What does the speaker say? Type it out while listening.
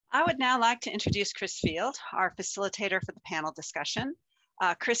I would now like to introduce Chris Field, our facilitator for the panel discussion.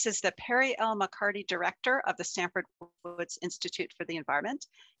 Chris is the Perry L. McCarty Director of the Stanford Woods Institute for the Environment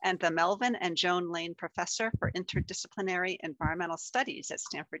and the Melvin and Joan Lane Professor for Interdisciplinary Environmental Studies at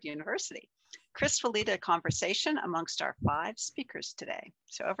Stanford University. Chris will lead a conversation amongst our 5 speakers today.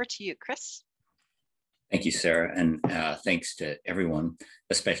 So over to you, Chris. Thank you, Sarah, and thanks to everyone,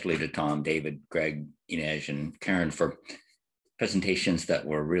 especially to Tom, David, Greg, Inej, and Karen for presentations that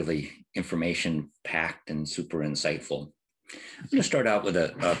were really information-packed and super insightful. I'm going to start out with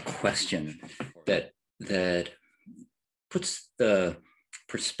a question that puts the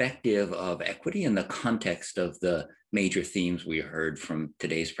perspective of equity in the context of the major themes we heard from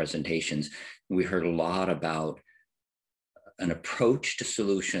today's presentations. We heard a lot about an approach to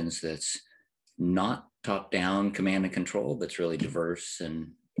solutions that's not top-down command and control, but it's really diverse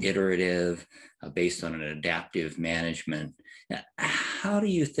and iterative, based on an adaptive management. Now, how do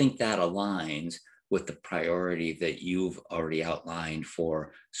you think that aligns with the priority that you've already outlined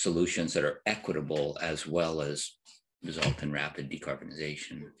for solutions that are equitable as well as result in rapid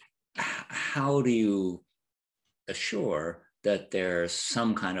decarbonization? How do you assure that there's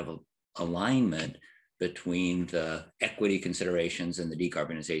some kind of alignment between the equity considerations and the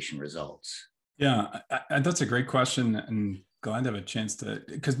decarbonization results? Yeah, that's a great question, and glad to have a chance to,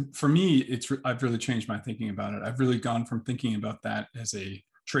 because for me, I've really changed my thinking about it. I've really gone from thinking about that as a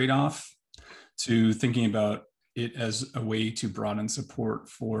trade-off to thinking about it as a way to broaden support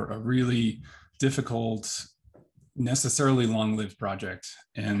for a really difficult, necessarily long-lived project.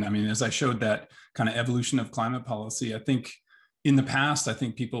 And I mean, as I showed that kind of evolution of climate policy, I think in the past, I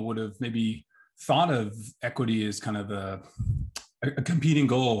think people would have maybe thought of equity as kind of a competing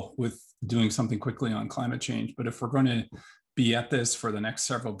goal with doing something quickly on climate change. But if we're going to be at this for the next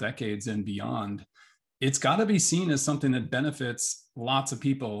several decades and beyond, it's got to be seen as something that benefits lots of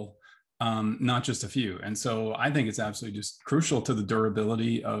people, not just a few. And so I think it's absolutely just crucial to the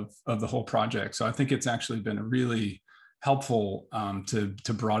durability of the whole project. So I think it's actually been a really helpful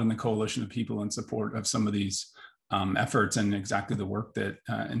to broaden the coalition of people in support of some of these efforts, and exactly the work that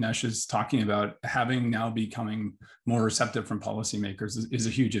Inej is talking about, having now becoming more receptive from policymakers is a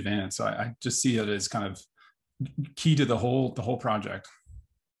huge advance. So I just see it as kind of key to the whole project.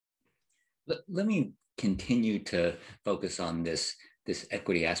 Let me continue to focus on this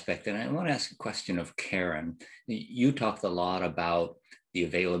equity aspect, and I want to ask a question of Karen. You talked a lot about the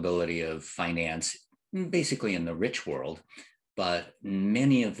availability of finance, basically in the rich world, but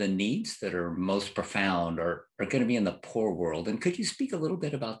many of the needs that are most profound are going to be in the poor world. And could you speak a little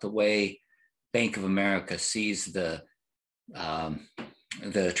bit about the way Bank of America sees the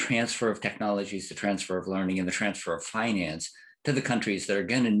transfer of technologies, the transfer of learning, and the transfer of finance to the countries that are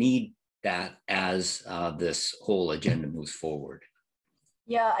going to need that as this whole agenda moves forward?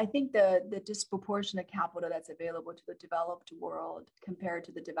 Yeah, I think the disproportionate capital that's available to the developed world compared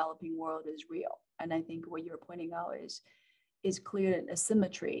to the developing world is real. And I think what you're pointing out is clear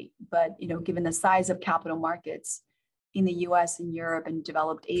asymmetry. But given the size of capital markets in the US and Europe and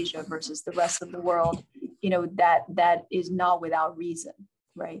developed Asia versus the rest of the world, that is not without reason,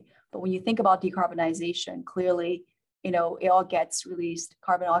 right? But when you think about decarbonization, clearly, it all gets released,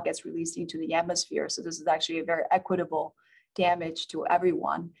 carbon all gets released into the atmosphere. So this is actually a very equitable damage to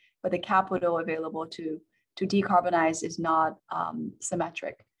everyone, but the capital available to decarbonize is not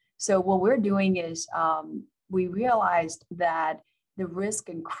symmetric. So what we're doing is we realized that the risk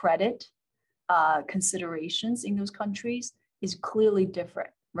and credit considerations in those countries is clearly different,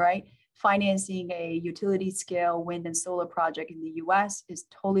 right? Financing a utility scale wind and solar project in the US is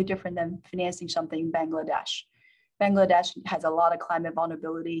totally different than financing something in Bangladesh. Bangladesh has a lot of climate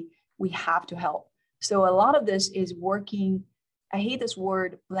vulnerability. We have to help. So a lot of this is working. I hate this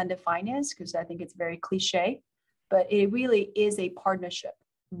word blended finance because I think it's very cliche, but it really is a partnership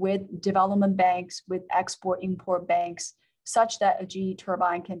with development banks, with export-import banks, such that a GE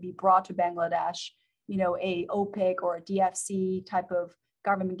turbine can be brought to Bangladesh, a OPIC or a DFC type of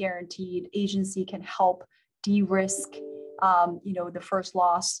government guaranteed agency can help de-risk, the first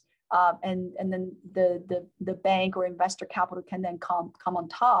loss. And then the bank or investor capital can then come on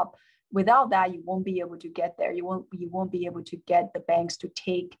top. Without that, you won't be able to get there. You won't be able to get the banks to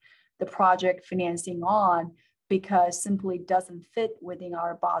take the project financing on because simply doesn't fit within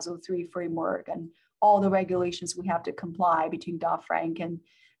our Basel III framework and all the regulations we have to comply between Dodd-Frank and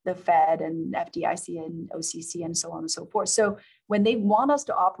the Fed and FDIC and OCC and so on and so forth. So when they want us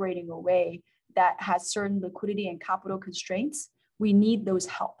to operate in a way that has certain liquidity and capital constraints, we need those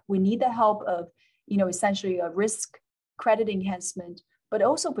help. We need the help of, essentially a risk credit enhancement, but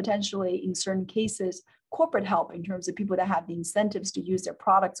also potentially in certain cases, corporate help in terms of people that have the incentives to use their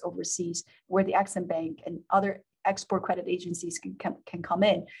products overseas, where the Exim Bank and other export credit agencies can come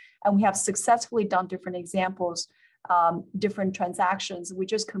in. And we have successfully done different examples, different transactions. We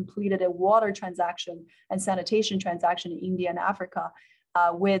just completed a water transaction and sanitation transaction in India and Africa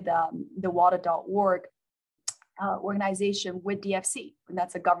with the water.org organization with DFC, and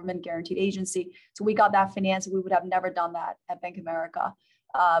that's a government guaranteed agency. So we got that finance. We would have never done that at Bank of America,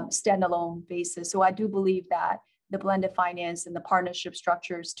 standalone basis. So I do believe that the blended finance and the partnership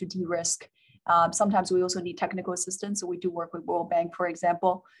structures to de-risk. Sometimes we also need technical assistance. So we do work with World Bank, for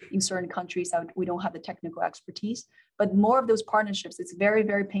example, in certain countries that we don't have the technical expertise. But more of those partnerships, it's very,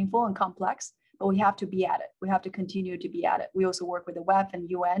 very painful and complex, but we have to be at it. We have to continue to be at it. We also work with the WEF and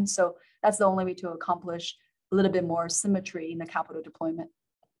UN. So that's the only way to accomplish a little bit more symmetry in the capital deployment.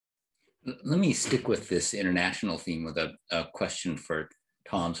 Let me stick with this international theme with a question for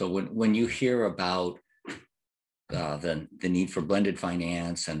Tom. So when you hear about the need for blended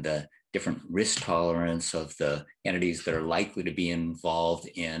finance and the different risk tolerance of the entities that are likely to be involved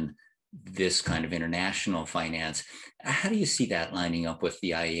in this kind of international finance, how do you see that lining up with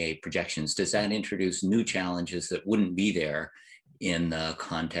the IEA projections? Does that introduce new challenges that wouldn't be there in the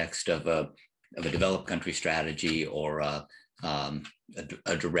context of a developed country strategy or a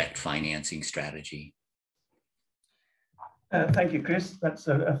direct financing strategy? Thank you, Chris. That's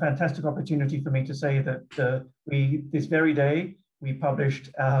a fantastic opportunity for me to say that this very day, we published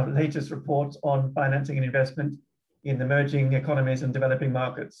our latest report on financing and investment in emerging economies and developing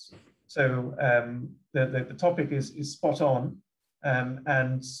markets. So the topic is spot on,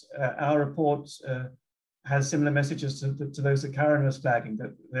 and our report has similar messages to those that Karen was flagging,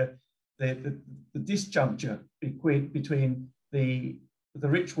 that the disjuncture between the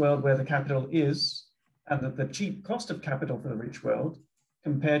rich world where the capital is and the cheap cost of capital for the rich world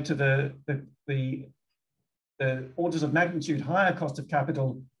compared to the orders of magnitude higher cost of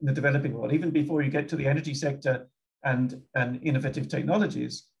capital in the developing world, even before you get to the energy sector and innovative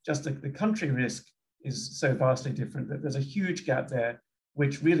technologies, just the country risk is so vastly different that there's a huge gap there,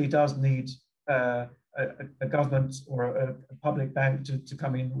 which really does need a government or a public bank to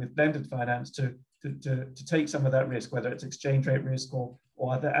come in with blended finance to take some of that risk, whether it's exchange rate risk or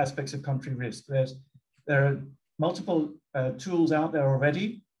other aspects of country risk. There are multiple tools out there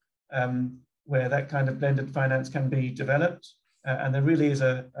already where that kind of blended finance can be developed, and there really is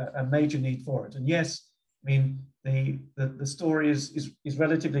a major need for it. And yes, I mean, the story is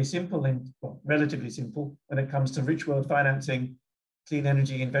relatively simple relatively simple when it comes to rich world financing clean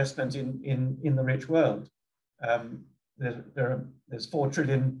energy investment in the rich world. There's $4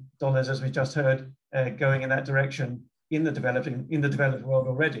 trillion, as we just heard, going in that direction in the developed world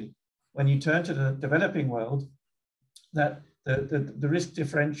already. When you turn to the developing world, that the risk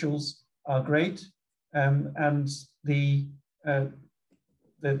differentials are great, and the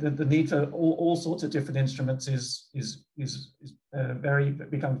need for all sorts of different instruments becomes very,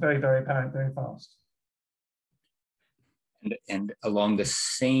 very apparent very fast. And along the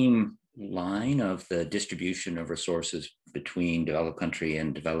same line of the distribution of resources between developed country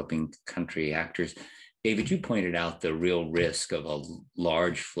and developing country actors, David, you pointed out the real risk of a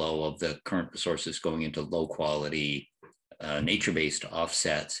large flow of the current resources going into low quality, nature-based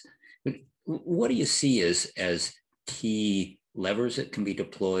offsets. What do you see as key levers that can be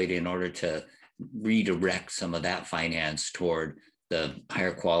deployed in order to redirect some of that finance toward the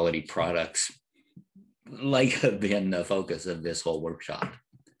higher quality products like have been the focus of this whole workshop?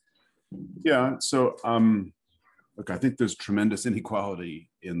 Yeah, so look, I think there's tremendous inequality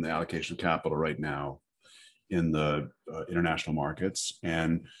in the allocation of capital right now in the international markets,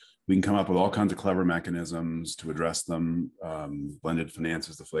 and we can come up with all kinds of clever mechanisms to address them. Blended finance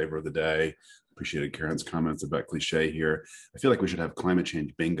is the flavor of the day. Appreciated Karen's comments about cliche here. I feel like we should have climate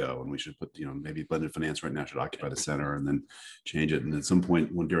change bingo, and we should put, maybe blended finance right now should occupy the center and then change it. And at some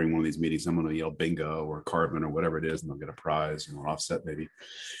point during one of these meetings, someone will yell bingo or carbon or whatever it is, and they'll get a prize, offset maybe.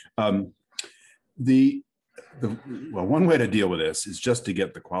 Well, one way to deal with this is just to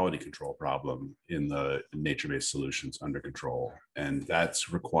get the quality control problem in the nature-based solutions under control. And that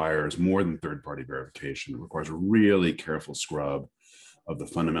requires more than third-party verification. It requires a really careful scrub of the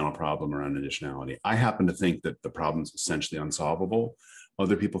fundamental problem around additionality. I happen to think that the problem is essentially unsolvable.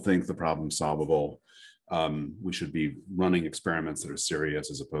 Other people think the problem's solvable. We should be running experiments that are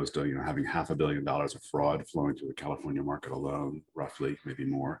serious as opposed to having $500 million of fraud flowing through the California market alone, roughly, maybe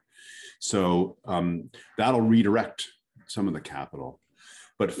more. So that'll redirect some of the capital.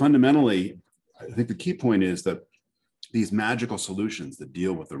 But fundamentally, I think the key point is that these magical solutions that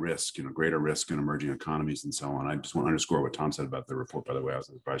deal with the risk, greater risk in emerging economies and so on. I just want to underscore what Tom said about the report, by the way. I was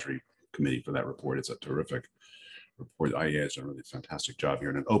an advisory committee for that report. It's a terrific report. The IEA has done a really fantastic job here,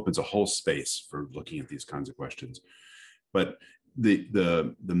 and it opens a whole space for looking at these kinds of questions. But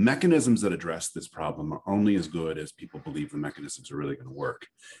the mechanisms that address this problem are only as good as people believe the mechanisms are really going to work.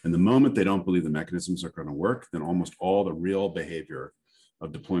 And the moment they don't believe the mechanisms are going to work, then almost all the real behavior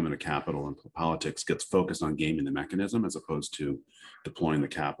of deployment of capital and politics gets focused on gaming the mechanism as opposed to deploying the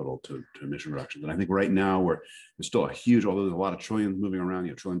capital to emission reductions. And I think right now there's still a huge, although there's a lot of trillions moving around,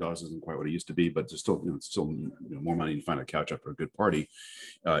 $1 trillion isn't quite what it used to be, but there's still, it's still more money to find a couch up for a good party.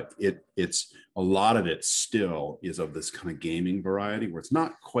 It's a lot of it still is of this kind of gaming variety where it's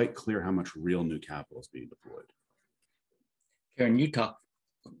not quite clear how much real new capital is being deployed. Karen, you talk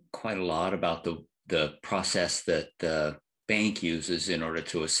quite a lot about the process that the bank uses in order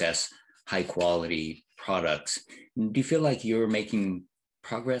to assess high quality products. Do you feel like you're making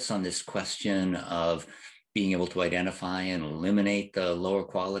progress on this question of being able to identify and eliminate the lower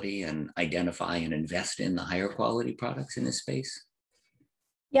quality and identify and invest in the higher quality products in this space?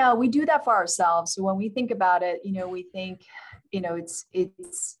 Yeah, we do that for ourselves. So when we think about it, we think,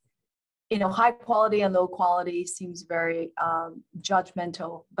 it's high quality and low quality seems very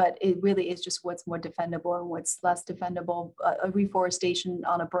judgmental, but it really is just what's more defendable and what's less defendable. A reforestation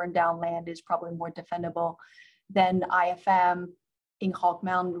on a burned down land is probably more defendable than IFM in Hawk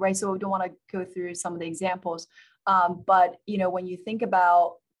Mountain, right? So we don't want to go through some of the examples. But, when you think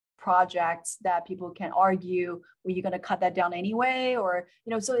about projects that people can argue, well, you're going to cut that down anyway, or,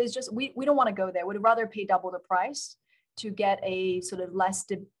 so it's just, we don't want to go there. We'd rather pay double the price to get a sort of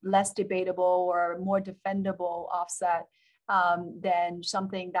less debatable or more defendable offset than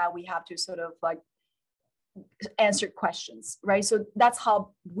something that we have to sort of like answer questions, right? So that's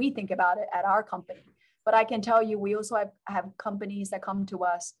how we think about it at our company. But I can tell you, we also have companies that come to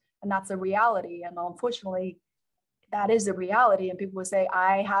us, and that's a reality. And unfortunately, that is a reality. And people will say,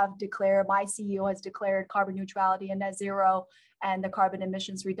 my CEO has declared carbon neutrality and net zero and the carbon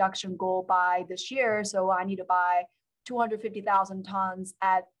emissions reduction goal by this year. So I need to buy 250,000 tons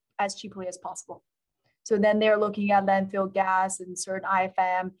at as cheaply as possible. So then they're looking at landfill gas and certain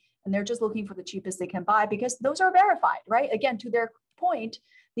IFM, and they're just looking for the cheapest they can buy because those are verified, right? Again, to their point,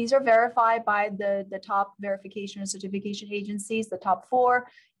 these are verified by the top verification and certification agencies, the top 4.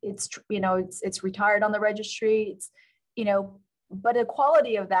 It's retired on the registry. It's, but the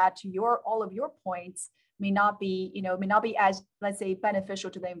quality of that, to all of your points, may not be as, let's say,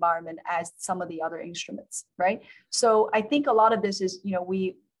 beneficial to the environment as some of the other instruments, right? So I think a lot of this is,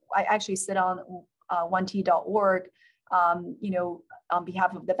 I actually sit on 1T.org, on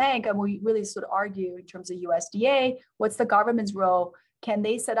behalf of the bank, and we really sort of argue in terms of USDA, what's the government's role? Can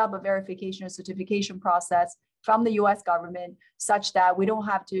they set up a verification or certification process from the US government such that we don't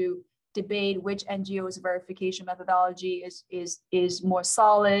have to debate which NGO's verification methodology is more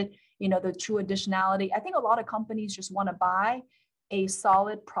solid, the true additionality. I think a lot of companies just want to buy a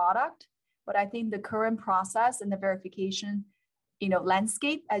solid product, but I think the current process and the verification,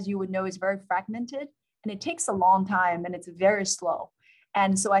 landscape, as you would know, is very fragmented, and it takes a long time and it's very slow.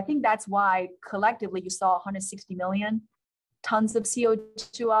 And so I think that's why collectively you saw 160 million tons of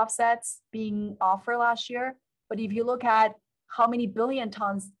CO2 offsets being offered last year. But if you look at how many billion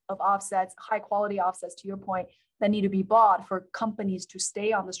tons of offsets, high quality offsets, to your point, that need to be bought for companies to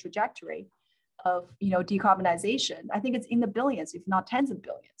stay on this trajectory of decarbonization, I think it's in the billions, if not tens of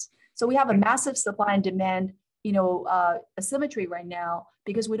billions. So we have a massive supply and demand asymmetry right now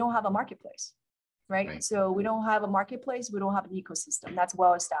because we don't have a marketplace, right? So we don't have a marketplace, we don't have an ecosystem that's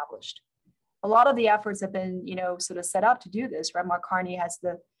well established. A lot of the efforts have been, sort of set up to do this, right? Mark Carney has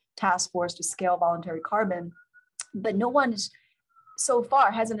the task force to scale voluntary carbon, but no one so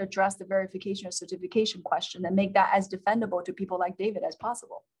far hasn't addressed the verification or certification question and make that as defendable to people like David as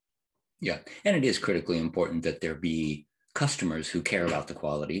possible. Yeah, and it is critically important that there be customers who care about the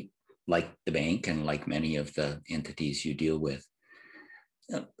quality, like the bank and like many of the entities you deal with.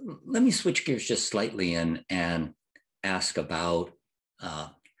 Let me switch gears just slightly and ask about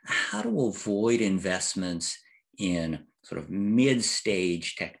how to avoid investments in sort of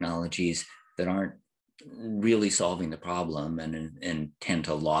mid-stage technologies that aren't really solving the problem and tend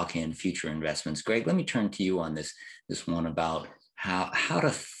to lock in future investments. Greg, let me turn to you on this one about how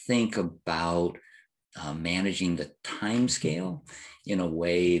to think about managing the time scale in a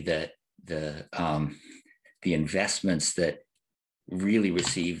way that the investments that really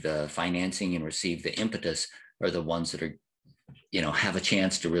receive the financing and receive the impetus are the ones that are, have a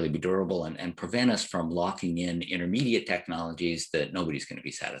chance to really be durable and prevent us from locking in intermediate technologies that nobody's going to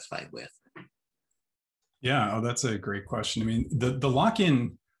be satisfied with. Yeah, that's a great question. I mean, the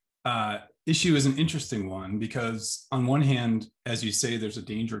lock-in issue is an interesting one because on one hand, as you say, there's a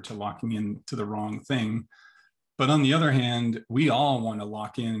danger to locking into the wrong thing. But on the other hand, we all want to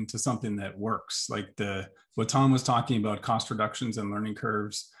lock into something that works. Like what Tom was talking about, cost reductions and learning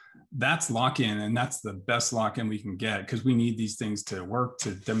curves, that's lock-in, and that's the best lock-in we can get because we need these things to work,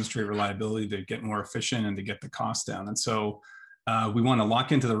 to demonstrate reliability, to get more efficient, and to get the cost down. And so we want to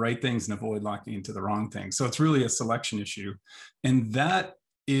lock into the right things and avoid locking into the wrong things. So it's really a selection issue. And that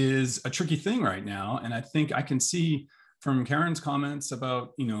is a tricky thing right now. And I think I can see from Karen's comments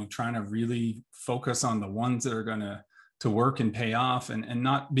about, trying to really focus on the ones that are going to work and pay off, and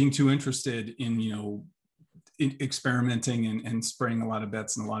not being too interested in, experimenting and spraying a lot of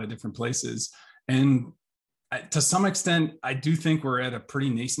bets in a lot of different places. And to some extent, I do think we're at a pretty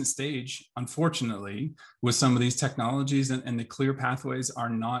nascent stage, unfortunately, with some of these technologies, and the clear pathways are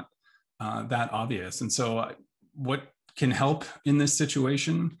not that obvious. And so what can help in this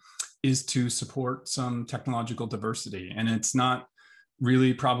situation is to support some technological diversity. And it's not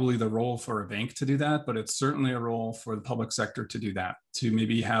really probably the role for a bank to do that, but it's certainly a role for the public sector to do that, to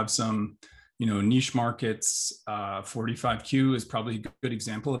maybe have some niche markets. 45Q is probably a good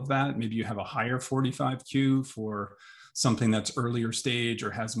example of that. Maybe you have a higher 45Q for something that's earlier stage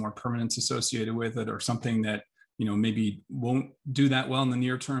or has more permanence associated with it, or something that maybe won't do that well in the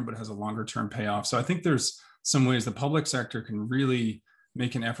near term, but has a longer term payoff. So I think there's some ways the public sector can really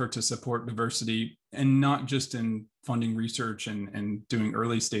make an effort to support diversity, and not just in funding research and doing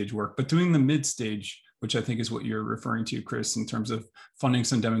early stage work, but doing the mid stage, which I think is what you're referring to, Chris, in terms of funding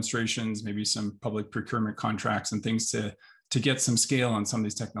some demonstrations, maybe some public procurement contracts and things to get some scale on some of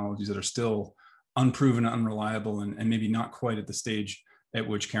these technologies that are still unproven, unreliable, and maybe not quite at the stage at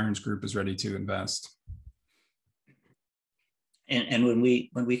which Karen's group is ready to invest. And when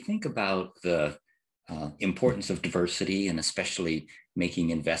we think about the importance of diversity, and especially making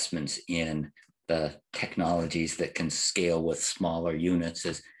investments in the technologies that can scale with smaller units,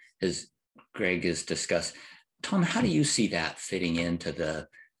 as Greg has discussed, Tom, how do you see that fitting into the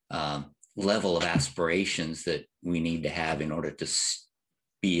level of aspirations that we need to have in order to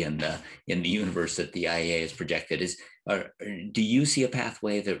be in the universe that the IEA has projected? Do you see a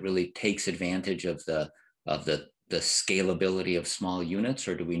pathway that really takes advantage of the scalability of small units,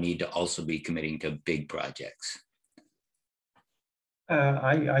 or do we need to also be committing to big projects?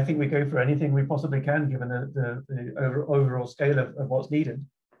 I think we go for anything we possibly can, given the overall scale of what's needed.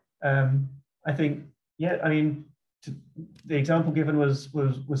 I think, the example given was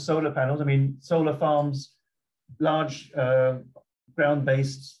solar panels. Solar farms, large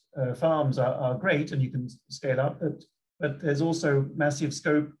ground-based farms are great, and you can scale up, but there's also massive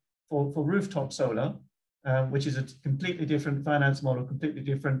scope for rooftop solar, which is a completely different finance model, completely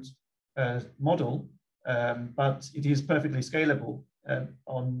different model, but it is perfectly scalable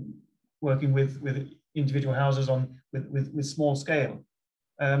on working with individual houses with small scale.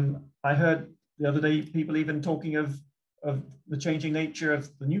 I heard the other day people even talking of the changing nature of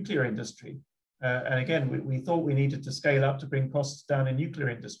the nuclear industry. And again, we thought we needed to scale up to bring costs down in nuclear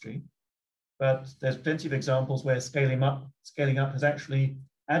industry, but there's plenty of examples where scaling up has actually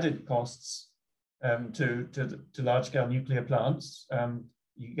added costs to large-scale nuclear plants.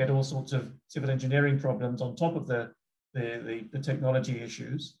 You get all sorts of civil engineering problems on top of the technology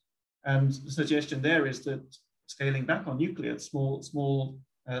issues. And the suggestion there is that scaling back on nuclear, small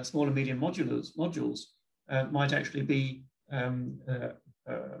and medium modules might actually be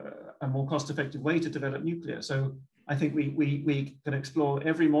a more cost-effective way to develop nuclear. So I think we can explore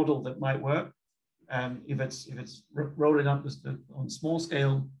every model that might work. If it's rolling up on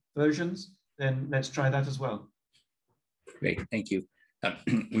small-scale versions, then let's try that as well. Great, thank you.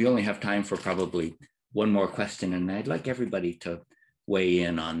 We only have time for probably one more question, and I'd like everybody to weigh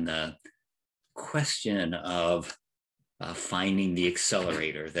in on the question of finding the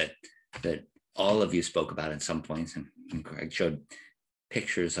accelerator that all of you spoke about at some points, and Greg showed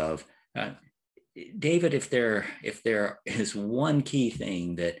pictures of. David, if there is one key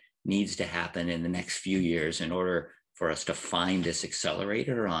thing that needs to happen in the next few years in order for us to find this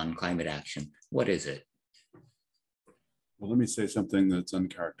accelerator on climate action, what is it? Well, let me say something that's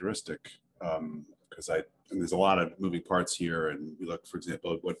uncharacteristic, because there's a lot of moving parts here, and we look, for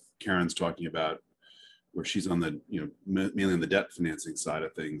example, at what Karen's talking about, where she's on the, mainly on the debt financing side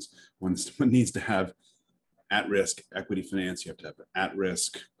of things. One needs to have at-risk equity finance, you have to have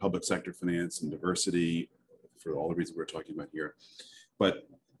at-risk public sector finance and diversity for all the reasons we're talking about here. But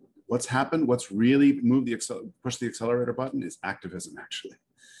what's happened, what's really pushed the accelerator button is activism, actually.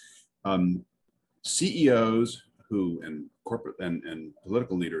 CEOs and corporate and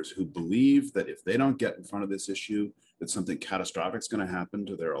political leaders who believe that if they don't get in front of this issue, that something catastrophic is going to happen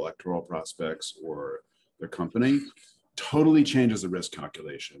to their electoral prospects or their company, totally changes the risk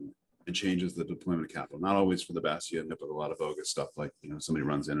calculation and changes the deployment of capital. Not always for the best. You end up with a lot of bogus stuff like, somebody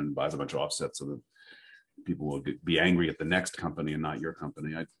runs in and buys a bunch of offsets so that people will be angry at the next company and not your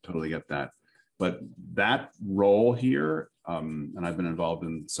company. I totally get that. But that role here, and I've been involved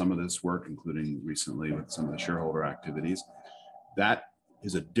in some of this work, including recently with some of the shareholder activities, that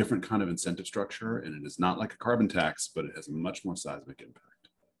is a different kind of incentive structure, and it is not like a carbon tax, but it has a much more seismic impact.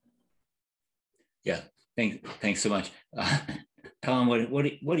 Yeah, thanks so much. Tom,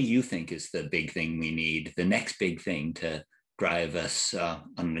 what do you think is the big thing we need, the next big thing to drive us on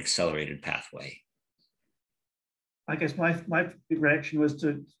an accelerated pathway? I guess my reaction was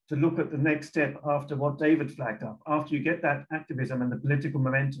to look at the next step after what David flagged up. After you get that activism and the political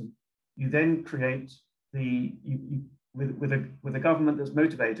momentum, you then create with a government that's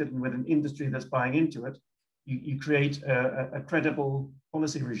motivated and with an industry that's buying into it, you create a credible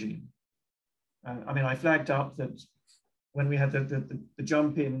policy regime. I flagged up that when we had the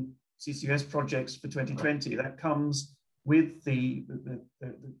jump in CCUS projects for 2020, that comes with the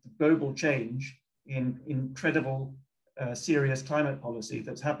global change in credible, serious climate policy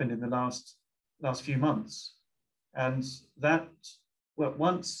that's happened in the last few months. And that, well,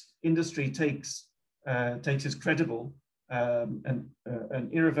 once industry takes as credible and an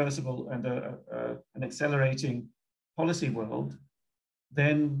irreversible and an accelerating policy world,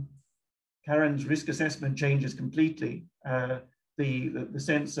 then Karen's risk assessment changes completely. The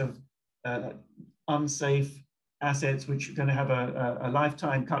sense of unsafe assets which are going to have a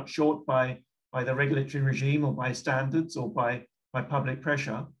lifetime cut short by the regulatory regime or by standards or by public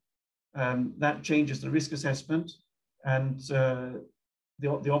pressure, that changes the risk assessment. And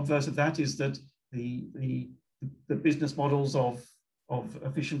the obverse of that is that the business models of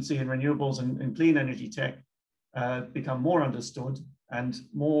efficiency and renewables and clean energy tech become more understood, and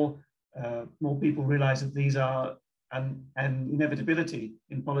more people realize that these are an inevitability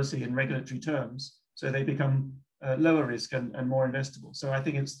in policy and regulatory terms, so they become lower risk and more investable. So I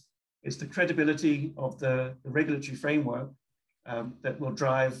think it's the credibility of the regulatory framework that will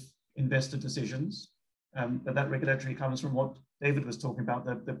drive investor decisions. But that regulatory comes from what David was talking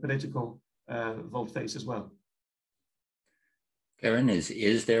about, the political volte-face as well. Karen,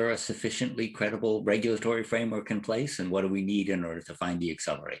 is there a sufficiently credible regulatory framework in place, and what do we need in order to find the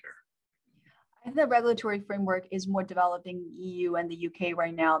accelerator? I think the regulatory framework is more developed in EU and the UK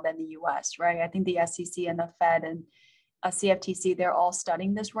right now than the US, right? I think the SEC and the Fed and CFTC, they're all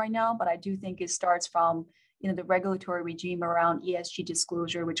studying this right now, but I do think it starts from the regulatory regime around ESG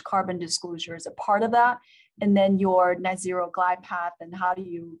disclosure, which carbon disclosure is a part of that. And then your net zero glide path, and how do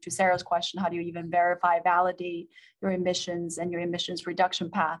you, to Sarah's question, how do you even verify, validate your emissions and your emissions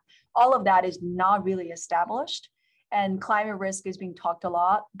reduction path? All of that is not really established. And climate risk is being talked a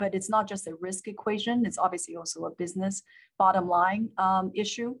lot, but it's not just a risk equation. It's obviously also a business bottom line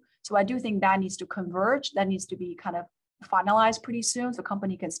issue. So I do think that needs to converge. That needs to be kind of finalized pretty soon, so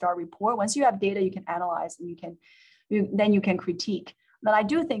company can start report. Once you have data, you can analyze and then you can critique. But I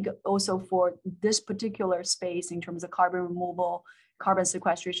do think also for this particular space in terms of carbon removal, carbon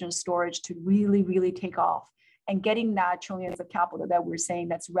sequestration, storage to really, really take off, and getting that trillions of capital that we're saying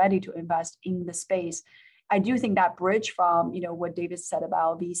that's ready to invest in the space. I do think that bridge from, what David said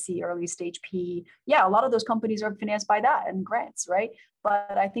about VC, early stage PE, yeah, a lot of those companies are financed by that and grants, right?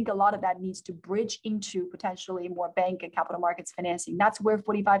 But I think a lot of that needs to bridge into potentially more bank and capital markets financing. That's where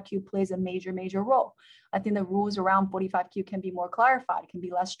 45Q plays a major, major role. I think the rules around 45Q can be more clarified, can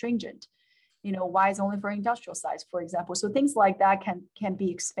be less stringent. Why is only for industrial size, for example? So things like that can be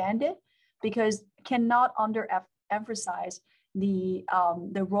expanded, because cannot emphasize the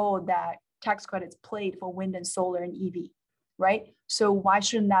role that tax credits played for wind and solar and EV, right? So why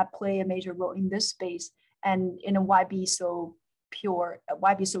shouldn't that play a major role in this space? And why be so pure?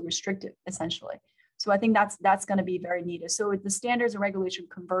 Why be so restrictive, essentially? So I think that's going to be very needed. So the standards and regulation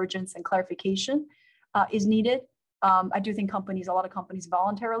convergence and clarification is needed. I do think a lot of companies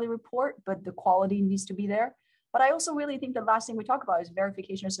voluntarily report, but the quality needs to be there. But I also really think the last thing we talk about is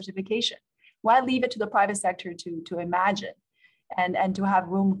verification and certification. Why leave it to the private sector to imagine and to have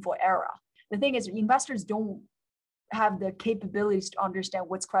room for error? The thing is, investors don't have the capabilities to understand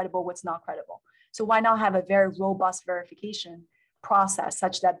what's credible, what's not credible. So why not have a very robust verification process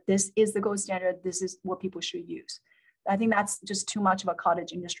such that this is the gold standard, this is what people should use? I think that's just too much of a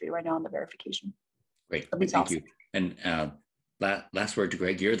cottage industry right now on the verification. Great, thank you. And last word to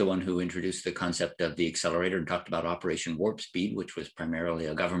Greg. You're the one who introduced the concept of the accelerator and talked about Operation Warp Speed, which was primarily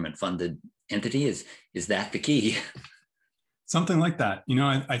a government-funded entity. Is that the key? Something like that.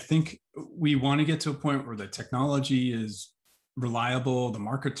 I think we want to get to a point where the technology is reliable, the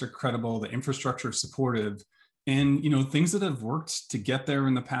markets are credible, the infrastructure is supportive, and things that have worked to get there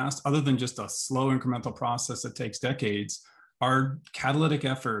in the past, other than just a slow incremental process that takes decades, are catalytic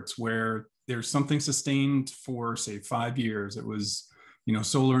efforts where there's something sustained for, say, 5 years. It was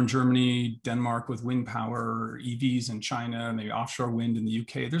solar in Germany, Denmark with wind power, EVs in China, and the offshore wind in the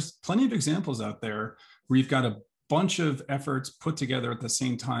UK. There's plenty of examples out there where you've got a bunch of efforts put together at the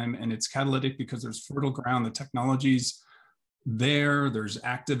same time, and it's catalytic because there's fertile ground, the technology's there's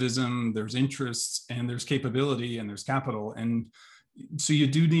activism, there's interests, and there's capability, and there's capital. And so you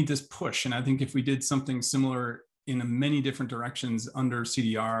do need this push. And I think if we did something similar in many different directions under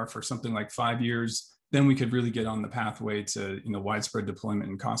CDR for something like 5 years, then we could really get on the pathway to widespread deployment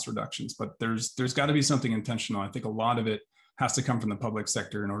and cost reductions. But there's got to be something intentional. I think a lot of it has to come from the public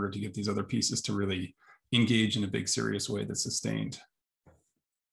sector in order to get these other pieces to really engage in a big, serious way that's sustained.